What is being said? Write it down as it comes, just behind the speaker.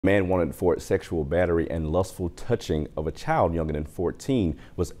Man wanted for sexual battery and lustful touching of a child younger than 14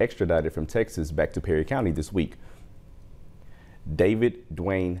 was extradited from Texas back to Perry County this week. David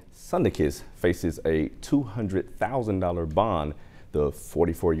Dwayne Sundekis faces a $200,000 bond. The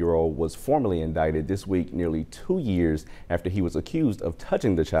 44-year-old was formally indicted this week, nearly 2 years after he was accused of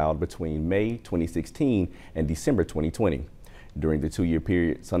touching the child between May 2016 and December 2020. During the 2-year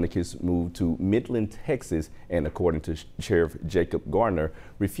period, Sundekis moved to Midland, Texas, and according to Sheriff Jacob Gardner,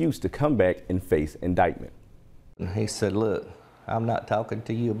 refused to come back and face indictment. He said, "Look, I'm not talking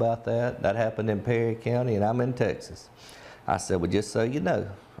to you about that. That happened in Perry County, and I'm in Texas." I said, "Well, just so you know,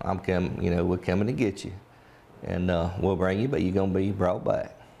 I'm coming. We're coming to get you, and we'll bring you, but you're gonna be brought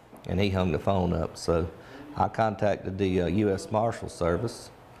back." And he hung the phone up. So I contacted the U.S. Marshal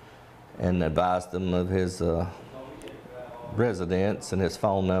Service and advised them of his residence and his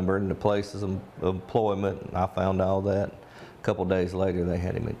phone number and the places of employment. And I found all that. A couple days later, they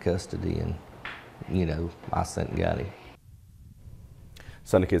had him in custody, and I sent and got him.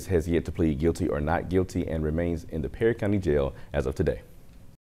 Sundekis has yet to plead guilty or not guilty and remains in the Perry County Jail as of today.